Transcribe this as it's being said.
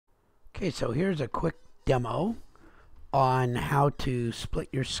Okay, so here's a quick demo on how to split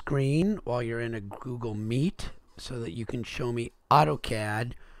your screen while you're in a Google Meet so that you can show me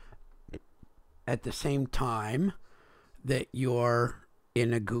AutoCAD at the same time that you're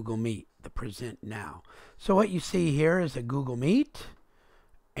in a Google Meet, the Present Now. So what you see here is a Google Meet,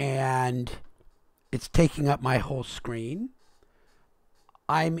 and it's taking up my whole screen.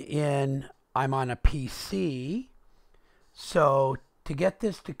 I'm on a PC, so to get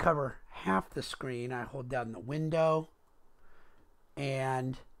this to cover half the screen, I hold down the window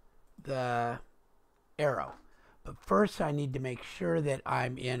and the arrow. But first I need to make sure that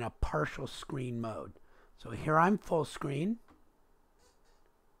I'm in a partial screen mode. So here I'm full screen.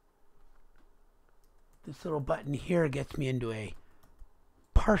 This little button here gets me into a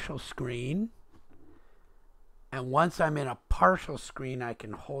partial screen. And once I'm in a partial screen, I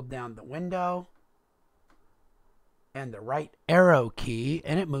can hold down the window and the right arrow key,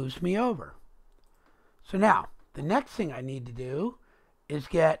 and it moves me over. So now, the next thing I need to do is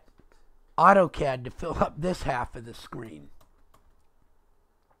get AutoCAD to fill up this half of the screen.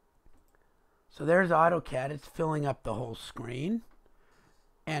 So there's AutoCAD. It's filling up the whole screen.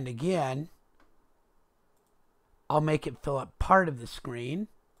 And again, I'll make it fill up part of the screen.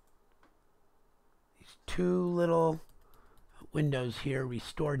 These two little windows here,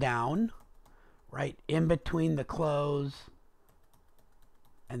 restore down, right in between the close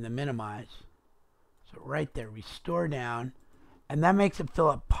and the minimize. So right there, restore down. And that makes it fill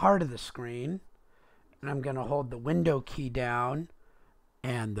up part of the screen. And I'm going to hold the window key down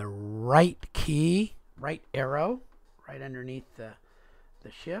and the right key, right arrow, right underneath the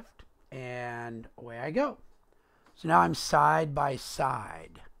shift. And away I go. So now I'm side by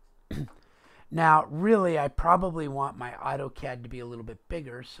side. Now, really, I probably want my AutoCAD to be a little bit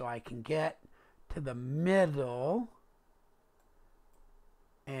bigger so I can get to the middle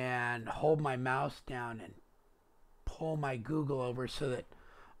and hold my mouse down and pull my Google over so that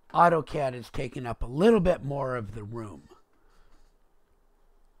AutoCAD is taking up a little bit more of the room.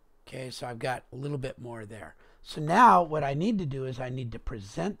 Okay, so I've got a little bit more there. So now what I need to do is I need to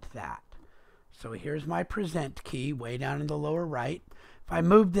present that. So here's my present key way down in the lower right. If I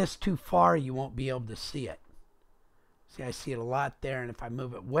move this too far, you won't be able to see it. See, I see it a lot there, and if I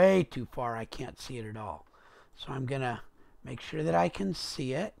move it way too far, I can't see it at all. So I'm going to make sure that I can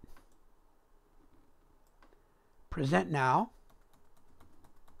see it. Present now.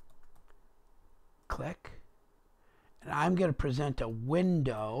 Click. And I'm going to present a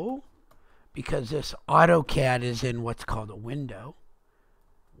window because this AutoCAD is in what's called a window.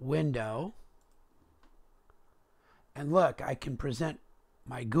 Window. And look, I can present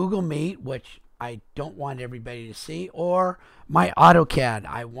my Google Meet, which I don't want everybody to see, or my AutoCAD.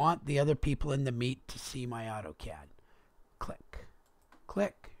 I want the other people in the Meet to see my AutoCAD. Click.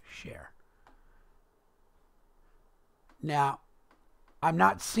 Click. Share. Now, I'm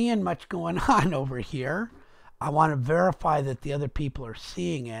not seeing much going on over here. I want to verify that the other people are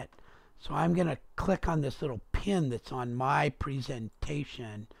seeing it. So I'm going to click on this little pin that's on my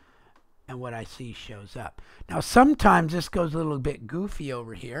presentation, and what I see shows up. Now, sometimes this goes a little bit goofy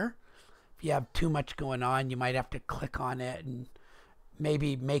over here. If you have too much going on, you might have to click on it and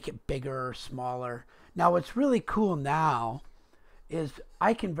maybe make it bigger or smaller. Now, what's really cool now is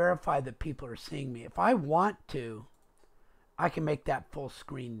I can verify that people are seeing me. If I want to, I can make that full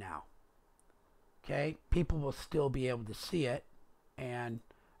screen now. Okay, people will still be able to see it, and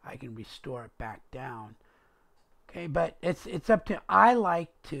I can restore it back down. Okay, but it's up to, I like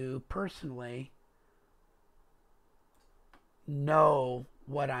to personally know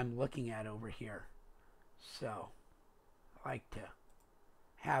what I'm looking at over here. So I like to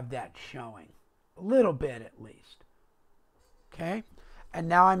have that showing a little bit at least. Okay, and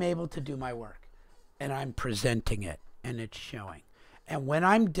now I'm able to do my work, and I'm presenting it, and it's showing. And when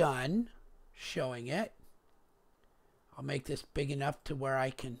I'm done showing it, I'll make this big enough to where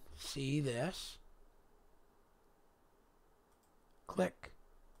I can see this. Click.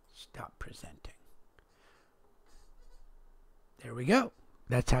 Stop presenting. There we go.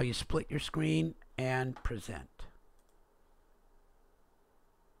 That's how you split your screen and present.